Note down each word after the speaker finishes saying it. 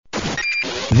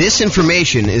This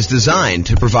information is designed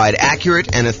to provide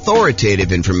accurate and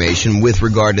authoritative information with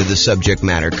regard to the subject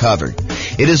matter covered.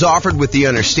 It is offered with the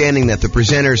understanding that the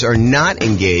presenters are not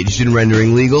engaged in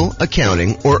rendering legal,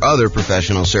 accounting, or other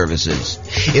professional services.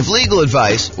 If legal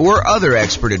advice or other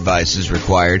expert advice is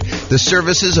required, the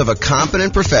services of a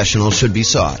competent professional should be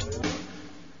sought.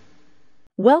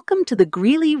 Welcome to the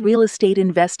Greeley Real Estate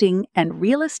Investing and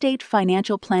Real Estate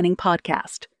Financial Planning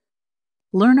Podcast.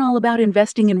 Learn all about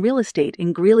investing in real estate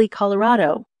in Greeley,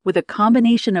 Colorado, with a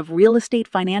combination of real estate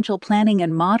financial planning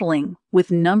and modeling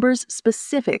with numbers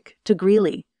specific to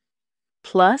Greeley,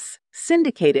 plus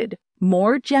syndicated,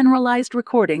 more generalized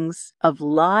recordings of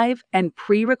live and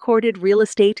pre-recorded real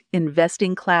estate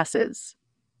investing classes.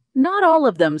 Not all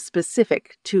of them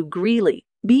specific to Greeley.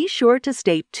 Be sure to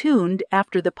stay tuned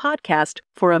after the podcast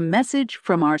for a message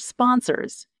from our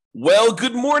sponsors. Well,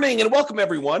 good morning and welcome,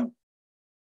 everyone.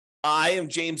 I am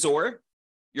James Orr,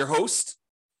 your host,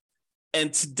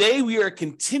 and today we are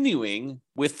continuing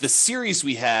with the series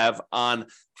we have on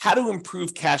how to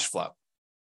improve cash flow.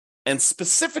 And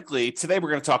specifically, today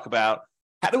we're going to talk about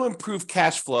how to improve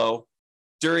cash flow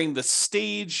during the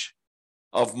stage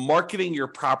of marketing your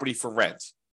property for rent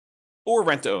or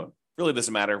rent to own. Really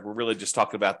doesn't matter. We're really just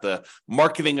talking about the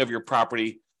marketing of your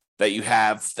property that you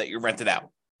have, that you're rented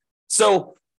out.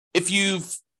 So if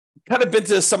you've kind of been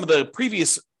to some of the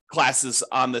previous classes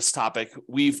on this topic,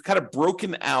 we've kind of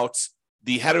broken out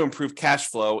the how to improve cash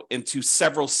flow into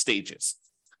several stages.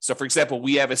 So for example,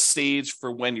 we have a stage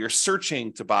for when you're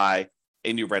searching to buy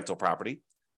a new rental property.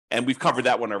 And we've covered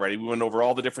that one already. We went over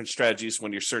all the different strategies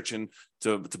when you're searching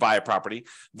to buy a property.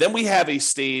 Then we have a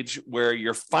stage where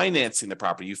you're financing the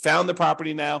property. You found the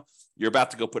property now, you're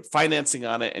about to go put financing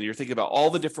on it, and you're thinking about all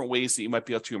the different ways that you might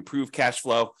be able to improve cash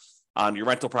flow on your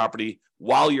rental property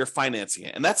while you're financing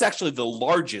it. And that's actually the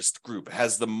largest group. It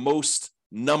has the most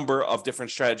number of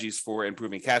different strategies for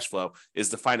improving cash flow is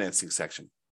the financing section.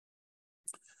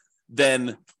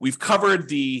 Then we've covered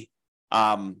the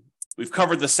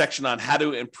section on how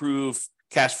to improve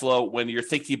cash flow when you're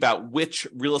thinking about which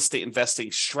real estate investing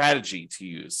strategy to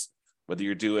use, whether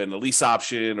you're doing a lease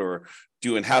option or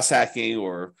doing house hacking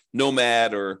or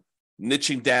nomad or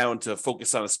niching down to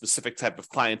focus on a specific type of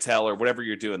clientele or whatever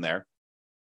you're doing there.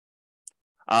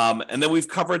 And then we've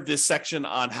covered this section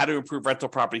on how to improve rental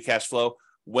property cash flow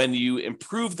when you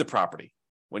improve the property,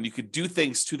 when you could do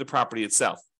things to the property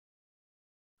itself.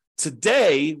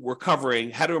 Today, we're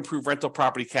covering how to improve rental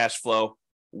property cash flow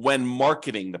when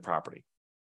marketing the property.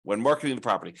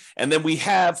 And then we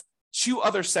have two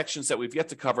other sections that we've yet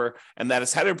to cover, and that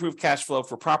is how to improve cash flow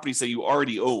for properties that you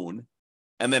already own,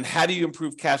 and then how do you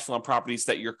improve cash flow on properties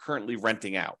that you're currently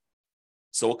renting out.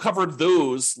 So we'll cover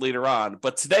those later on,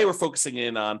 but today we're focusing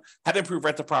in on how to improve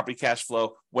rental property cash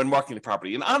flow when marketing the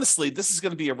property. And honestly, this is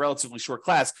going to be a relatively short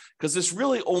class because there's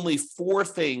really only 4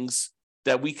 things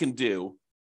that we can do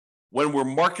when we're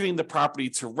marketing the property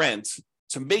to rent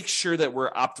to make sure that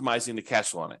we're optimizing the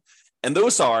cash flow on it. And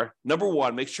those are, number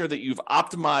 1, make sure that you've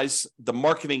optimized the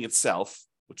marketing itself,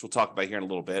 which we'll talk about here in a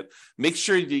little bit. Make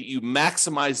sure that you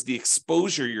maximize the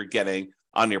exposure you're getting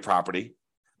on your property.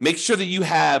 Make sure that you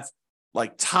have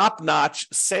like top-notch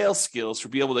sales skills for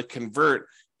being able to convert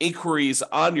inquiries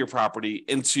on your property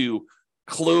into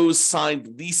closed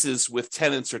signed leases with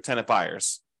tenants or tenant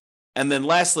buyers. And then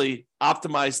lastly,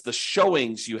 optimize the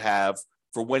showings you have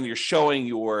for when you're showing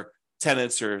your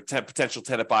tenants or potential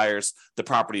tenant buyers the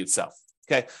property itself.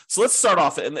 Okay, so let's start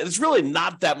off. And it's really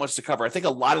not that much to cover. I think a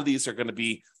lot of these are going to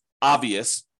be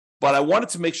obvious, but I wanted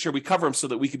to make sure we cover them so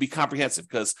that we could be comprehensive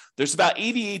because there's about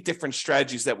 88 different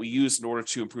strategies that we use in order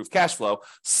to improve cash flow.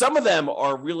 Some of them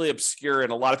are really obscure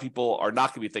and a lot of people are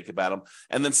not going to be thinking about them.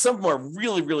 And then some of them are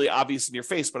really, really obvious in your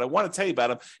face, but I want to tell you about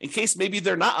them in case maybe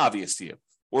they're not obvious to you.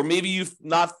 Or maybe you've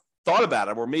not thought about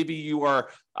them, or maybe you are,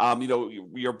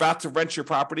 you're about to rent your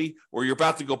property, or you're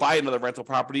about to go buy another rental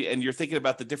property, and you're thinking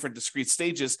about the different discrete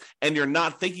stages, and you're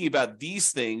not thinking about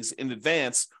these things in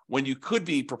advance when you could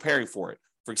be preparing for it.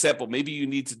 For example, maybe you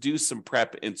need to do some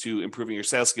prep into improving your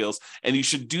sales skills, and you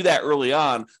should do that early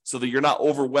on so that you're not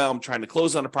overwhelmed trying to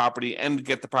close on a property and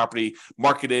get the property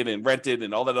marketed and rented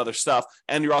and all that other stuff.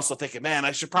 And you're also thinking, man,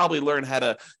 I should probably learn how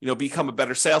to, become a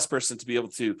better salesperson to be able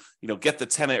to, get the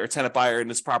tenant or tenant buyer in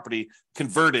this property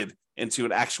converted into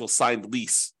an actual signed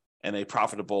lease and a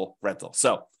profitable rental.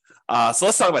 So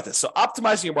let's talk about this. So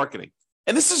optimizing your marketing.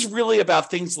 And this is really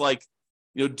about things like,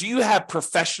 do you have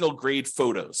professional grade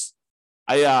photos?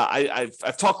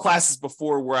 I've taught classes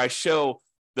before where I show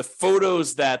the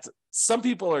photos that some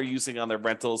people are using on their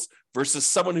rentals versus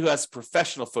someone who has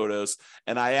professional photos.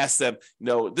 And I ask them,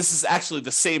 this is actually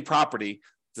the same property,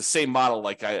 the same model.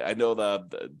 Like I know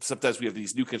sometimes we have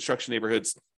these new construction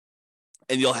neighborhoods,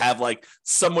 and you'll have like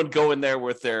someone go in there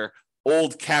with their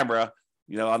old camera,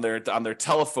 on their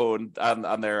telephone,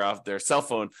 on their cell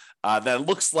phone, that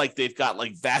looks like they've got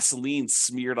like Vaseline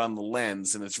smeared on the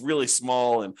lens, and it's really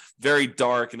small and very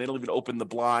dark, and they don't even open the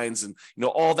blinds, and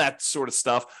all that sort of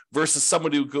stuff. Versus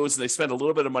someone who goes and they spend a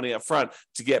little bit of money up front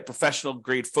to get professional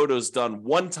grade photos done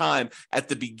one time at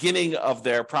the beginning of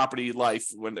their property life,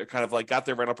 when they're kind of like got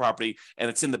their rental property and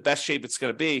it's in the best shape it's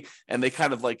going to be, and they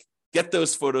kind of like get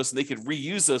those photos and they can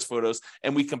reuse those photos,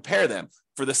 and we compare them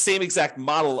for the same exact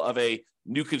model of a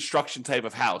new construction type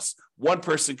of house. One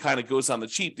person kind of goes on the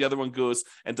cheap, the other one goes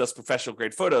and does professional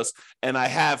grade photos. And I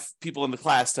have people in the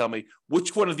class tell me,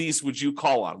 which one of these would you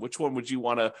call on? Which one would you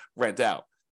want to rent out?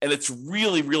 And it's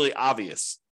really, really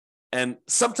obvious. And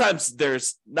sometimes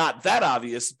there's not that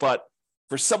obvious, but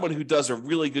for someone who does a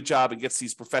really good job and gets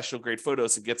these professional grade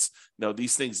photos and gets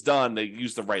these things done, they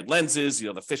use the right lenses,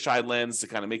 the fisheye lens to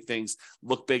kind of make things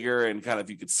look bigger, and kind of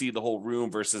you could see the whole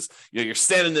room versus you're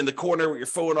standing in the corner with your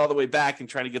phone all the way back and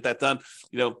trying to get that done.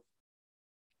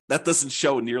 That doesn't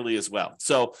show nearly as well.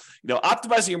 So,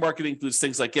 optimizing your marketing includes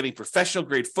things like getting professional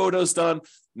grade photos done.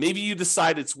 Maybe you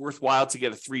decide it's worthwhile to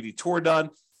get a 3D tour done.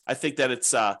 I think that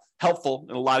it's helpful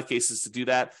in a lot of cases to do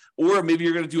that. Or maybe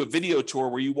you're going to do a video tour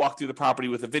where you walk through the property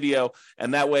with a video.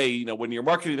 And that way, when you're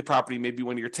marketing the property, maybe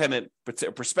when your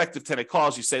prospective tenant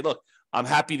calls, you say, look, I'm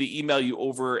happy to email you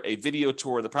over a video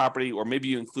tour of the property, or maybe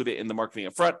you include it in the marketing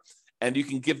up front, and you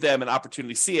can give them an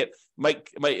opportunity to see it. Might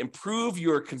improve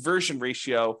your conversion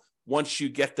ratio once you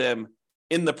get them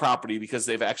in the property, because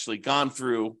they've actually gone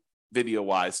through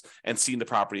video-wise and seen the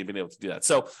property and been able to do that.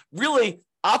 So really,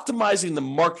 optimizing the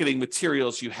marketing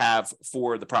materials you have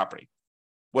for the property,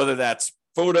 whether that's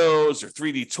photos or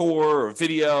 3D tour or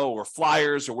video or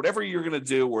flyers or whatever you're going to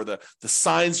do, or the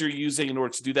signs you're using in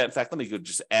order to do that. In fact, let me go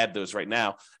just add those right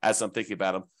now as I'm thinking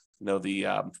about them.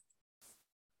 The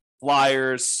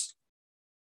flyers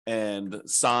and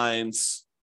signs,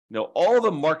 all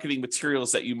the marketing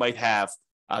materials that you might have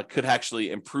could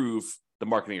actually improve the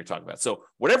marketing you're talking about. So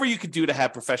whatever you could do to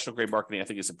have professional grade marketing, I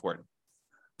think is important.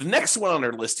 The next one on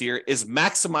our list here is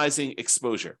maximizing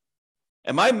exposure.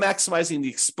 Am I maximizing the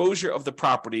exposure of the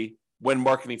property when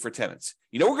marketing for tenants?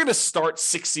 We're going to start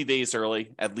 60 days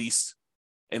early, at least,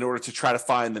 in order to try to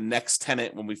find the next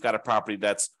tenant when we've got a property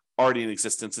that's already in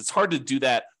existence. It's hard to do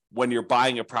that when you're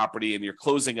buying a property and you're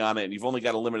closing on it, and you've only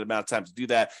got a limited amount of time to do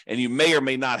that, and you may or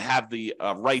may not have the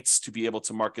rights to be able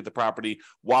to market the property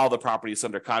while the property is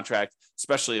under contract,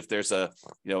 especially if there's a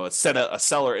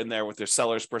seller in there with their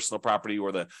seller's personal property,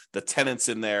 or the tenants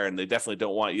in there, and they definitely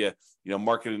don't want you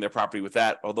marketing their property with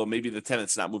that, although maybe the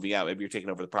tenant's not moving out, maybe you're taking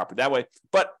over the property that way.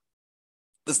 But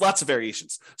there's lots of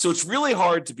variations. So it's really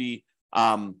hard to be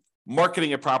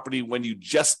marketing a property when you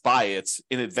just buy it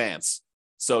in advance.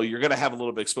 So you're going to have a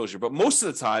little bit of exposure. But most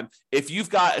of the time, if you've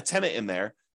got a tenant in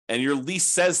there and your lease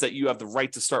says that you have the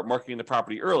right to start marketing the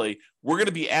property early, we're going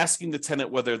to be asking the tenant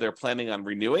whether they're planning on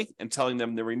renewing and telling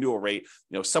them the renewal rate,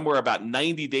 somewhere about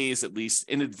 90 days at least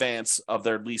in advance of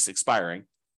their lease expiring.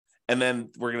 And then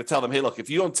we're going to tell them, hey, look, if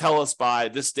you don't tell us by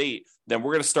this date, then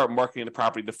we're going to start marketing the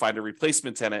property to find a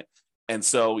replacement tenant. And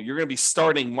so you're going to be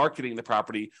starting marketing the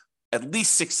property at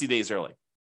least 60 days early.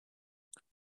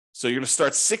 So you're going to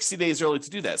start 60 days early to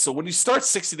do that. So when you start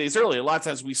 60 days early, a lot of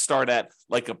times we start at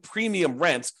like a premium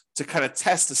rent to kind of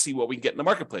test to see what we can get in the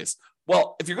marketplace.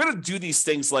 Well, if you're going to do these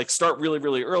things like start really,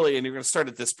 really early and you're going to start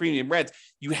at this premium rent,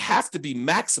 you have to be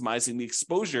maximizing the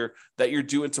exposure that you're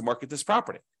doing to market this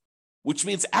property, which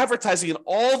means advertising in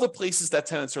all the places that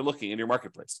tenants are looking in your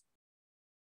marketplace.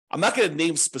 I'm not going to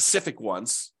name specific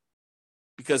ones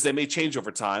because they may change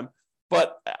over time.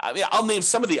 But I mean, I'll name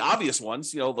some of the obvious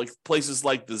ones, like places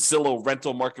like the Zillow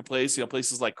rental marketplace,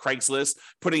 places like Craigslist,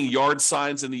 putting yard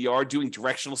signs in the yard, doing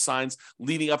directional signs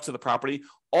leading up to the property,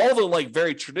 all the like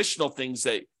very traditional things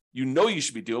that you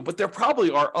should be doing. But there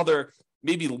probably are other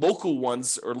maybe local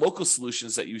ones or local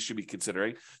solutions that you should be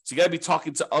considering. So you got to be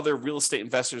talking to other real estate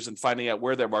investors and finding out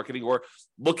where they're marketing, or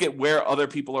look at where other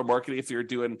people are marketing. If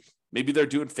maybe they're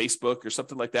doing Facebook or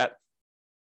something like that.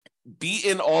 Be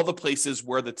in all the places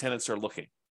where the tenants are looking.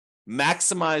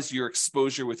 Maximize your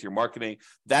exposure with your marketing.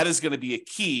 That is going to be a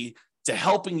key to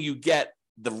helping you get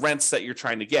the rents that you're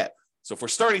trying to get. So if we're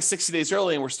starting 60 days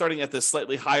early and we're starting at this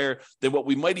slightly higher than what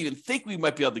we might even think we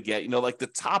might be able to get, like the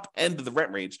top end of the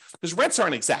rent range, because rents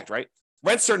aren't exact, right?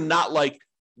 Rents are not like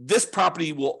this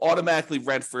property will automatically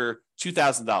rent for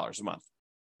 $2,000 a month.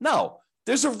 No,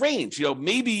 there's a range.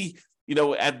 Maybe,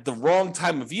 at the wrong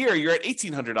time of year, you're at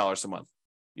 $1,800 a month.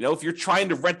 If you're trying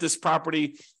to rent this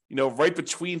property, right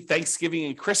between Thanksgiving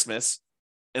and Christmas,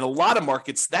 in a lot of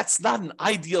markets, that's not an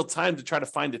ideal time to try to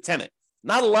find a tenant.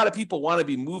 Not a lot of people want to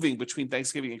be moving between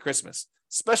Thanksgiving and Christmas,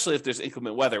 especially if there's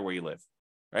inclement weather where you live,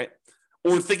 right?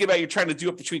 Or think about you're trying to do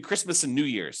it between Christmas and New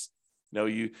Year's.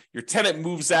 Your tenant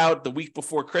moves out the week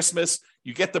before Christmas,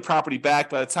 you get the property back.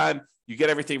 By the time you get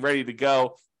everything ready to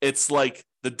go, it's like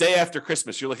the day after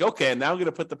Christmas. You're like, okay, now I'm going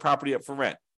to put the property up for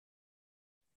rent.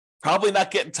 Probably not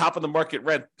getting top of the market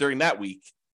rent during that week.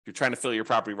 You're trying to fill your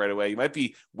property right away. You might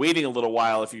be waiting a little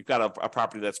while if you've got a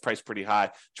property that's priced pretty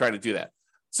high, trying to do that.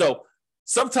 So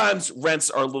sometimes rents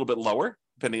are a little bit lower,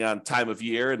 depending on time of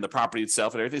year and the property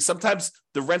itself and everything. Sometimes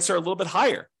the rents are a little bit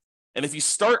higher. And if you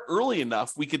start early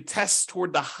enough, we could test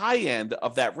toward the high end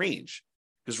of that range,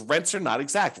 because rents are not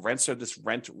exact. Rents are this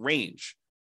rent range.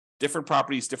 Different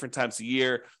properties, different times of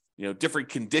year, different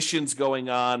conditions going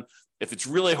on. If it's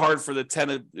really hard for the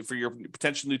tenant, for your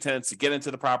potential new tenants to get into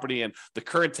the property, and the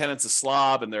current tenant's a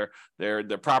slob and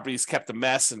their property's kept a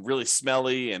mess and really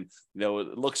smelly, and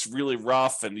it looks really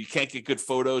rough, and you can't get good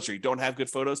photos, or you don't have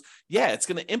good photos, it's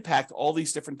going to impact all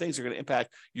these different things. Are going to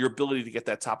impact your ability to get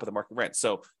that top of the market rent.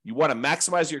 So you want to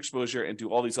maximize your exposure and do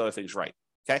all these other things right.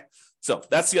 Okay, so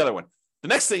that's the other one. The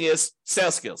next thing is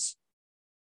sales skills.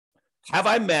 Have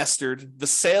I mastered the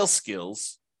sales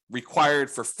skills required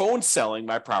for phone selling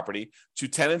my property to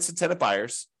tenants and tenant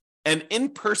buyers, and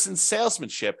in-person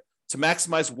salesmanship to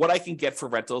maximize what I can get for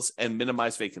rentals and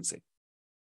minimize vacancy?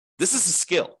 This is a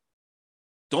skill.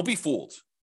 Don't be fooled.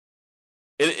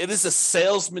 It is a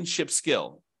salesmanship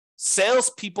skill.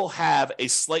 Salespeople have a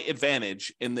slight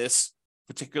advantage in this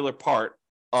particular part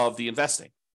of the investing,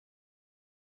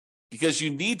 because you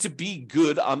need to be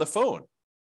good on the phone.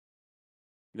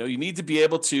 You need to be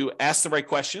able to ask the right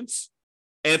questions,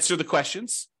 answer the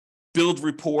questions, build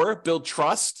rapport, build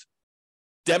trust,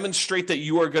 demonstrate that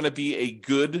you are going to be a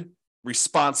good,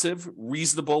 responsive,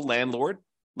 reasonable landlord,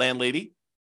 landlady.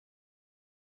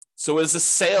 So it's a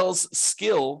sales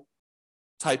skill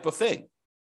type of thing.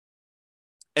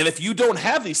 And if you don't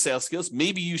have these sales skills,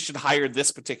 maybe you should hire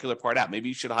this particular part out. Maybe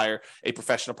you should hire a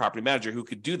professional property manager who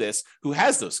could do this, who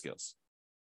has those skills.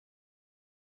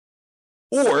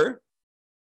 Or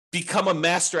become a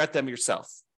master at them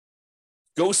yourself.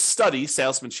 Go study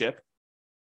salesmanship.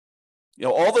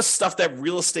 All the stuff that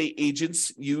real estate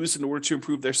agents use in order to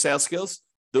improve their sales skills,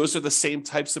 those are the same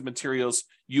types of materials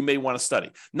you may want to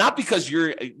study. Not because you're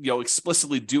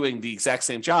explicitly doing the exact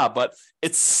same job, but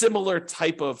it's similar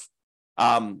type of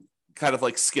kind of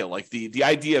like skill, like the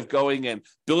idea of going and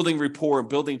building rapport and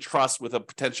building trust with a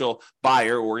potential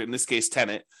buyer, or in this case,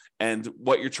 tenant, and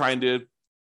what you're trying to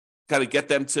kind of get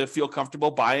them to feel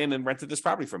comfortable buying and renting this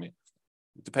property from you,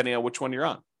 depending on which one you're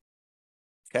on.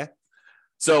 Okay.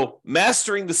 So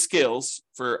mastering the skills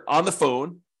for on the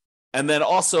phone, and then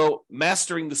also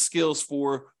mastering the skills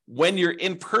for when you're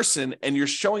in person and you're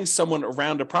showing someone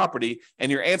around a property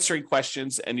and you're answering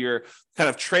questions and you're kind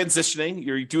of transitioning,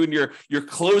 you're doing your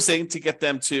closing to get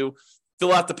them to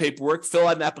fill out the paperwork, fill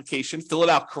out an application, fill it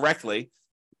out correctly,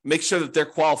 make sure that they're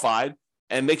qualified,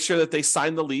 and make sure that they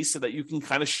sign the lease so that you can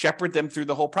kind of shepherd them through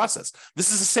the whole process.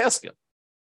 This is a sales skill.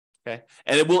 Okay.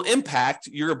 And it will impact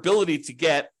your ability to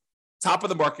get top of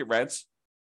the market rent,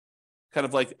 kind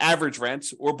of like average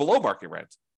rent, or below market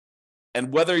rent,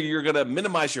 and whether you're going to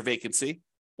minimize your vacancy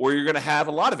or you're going to have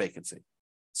a lot of vacancy.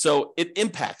 So it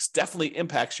definitely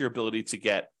impacts your ability to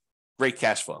get great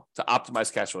cash flow, to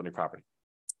optimize cash flow on your property.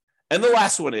 And the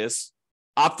last one is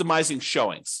optimizing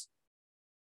showings.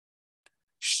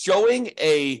 Showing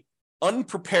a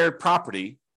unprepared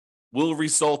property will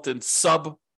result in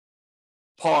subpar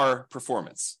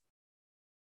performance.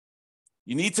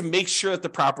 You need to make sure that the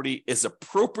property is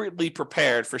appropriately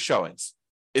prepared for showings.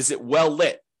 Is it well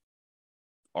lit?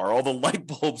 Are all the light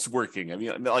bulbs working? I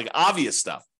mean, like obvious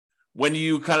stuff. When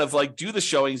you kind of like do the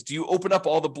showings, do you open up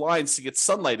all the blinds to get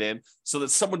sunlight in so that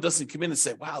someone doesn't come in and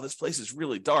say, wow, this place is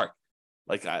really dark?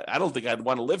 Like, I don't think I'd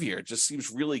want to live here. It just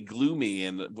seems really gloomy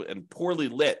and poorly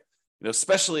lit,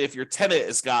 especially if your tenant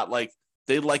has got like,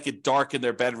 they like it dark in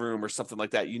their bedroom or something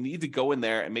like that. You need to go in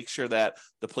there and make sure that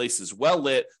the place is well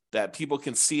lit, that people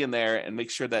can see in there, and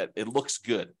make sure that it looks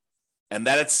good and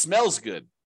that it smells good.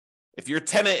 If your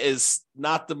tenant is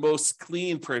not the most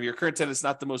clean, your current tenant is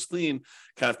not the most clean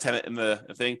kind of tenant in the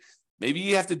thing, maybe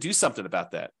you have to do something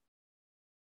about that.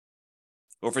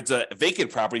 Or if it's a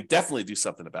vacant property, definitely do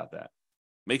something about that.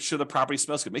 Make sure the property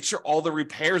smells good. Make sure all the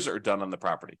repairs are done on the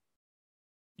property.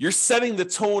 You're setting the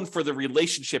tone for the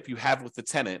relationship you have with the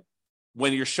tenant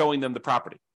when you're showing them the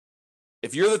property.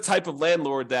 If you're the type of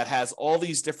landlord that has all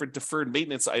these different deferred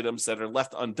maintenance items that are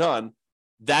left undone,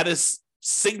 that is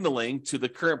signaling to the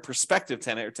current prospective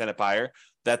tenant or tenant buyer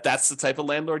that that's the type of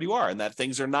landlord you are and that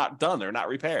things are not done, they're not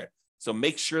repaired. So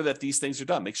make sure that these things are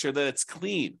done. Make sure that it's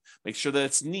clean. Make sure that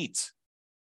it's neat.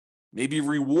 Maybe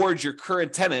reward your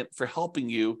current tenant for helping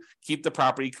you keep the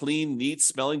property clean, neat,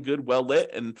 smelling good, well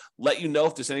lit, and let you know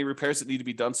if there's any repairs that need to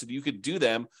be done so that you could do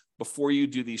them before you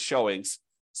do these showings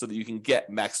so that you can get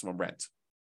maximum rent.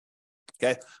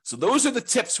 Okay, so those are the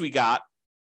tips we got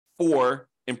for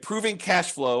improving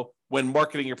cash flow when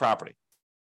marketing your property.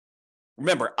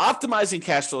 Remember, optimizing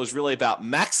cash flow is really about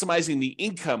maximizing the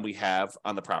income we have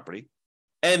on the property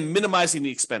and minimizing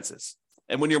the expenses.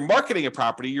 And when you're marketing a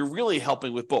property, you're really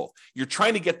helping with both. You're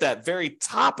trying to get that very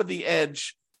top of the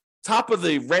edge, top of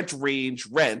the rent range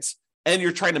rent, and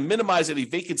you're trying to minimize any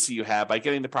vacancy you have by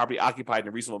getting the property occupied in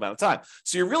a reasonable amount of time.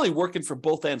 So you're really working from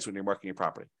both ends when you're marketing your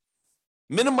property.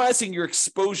 Minimizing your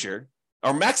exposure,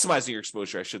 or maximizing your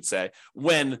exposure, I should say,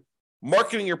 when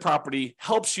marketing your property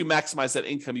helps you maximize that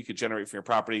income you could generate from your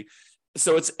property.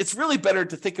 So it's really better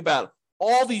to think about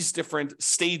all these different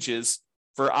stages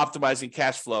for optimizing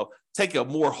cash flow. Take a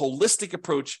more holistic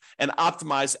approach and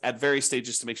optimize at various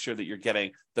stages to make sure that you're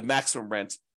getting the maximum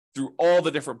rent through all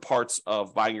the different parts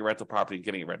of buying your rental property and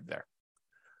getting it rented there.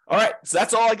 All right, so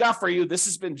that's all I got for you. This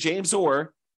has been James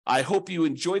Orr. I hope you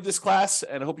enjoyed this class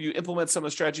and I hope you implement some of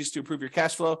the strategies to improve your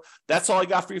cash flow. That's all I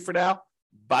got for you for now.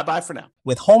 Bye-bye for now.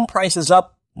 With home prices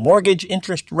up, mortgage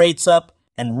interest rates up,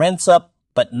 and rents up,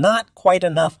 but not quite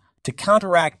enough to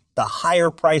counteract the higher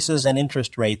prices and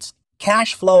interest rates,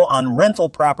 cash flow on rental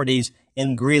properties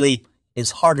in Greeley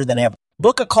is harder than ever.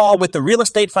 Book a call with the Real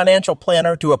Estate Financial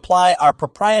Planner to apply our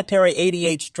proprietary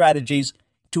 88 strategies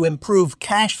to improve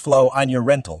cash flow on your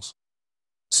rentals.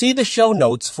 See the show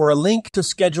notes for a link to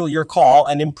schedule your call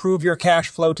and improve your cash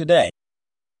flow today.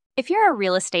 If you're a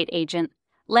real estate agent,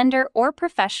 lender, or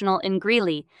professional in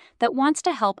Greeley that wants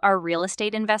to help our real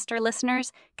estate investor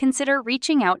listeners, consider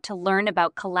reaching out to learn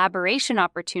about collaboration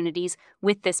opportunities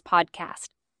with this podcast.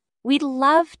 We'd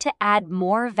love to add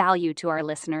more value to our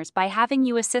listeners by having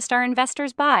you assist our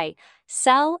investors buy,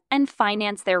 sell, and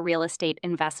finance their real estate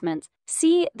investments.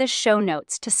 See the show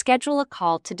notes to schedule a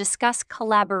call to discuss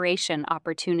collaboration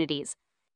opportunities.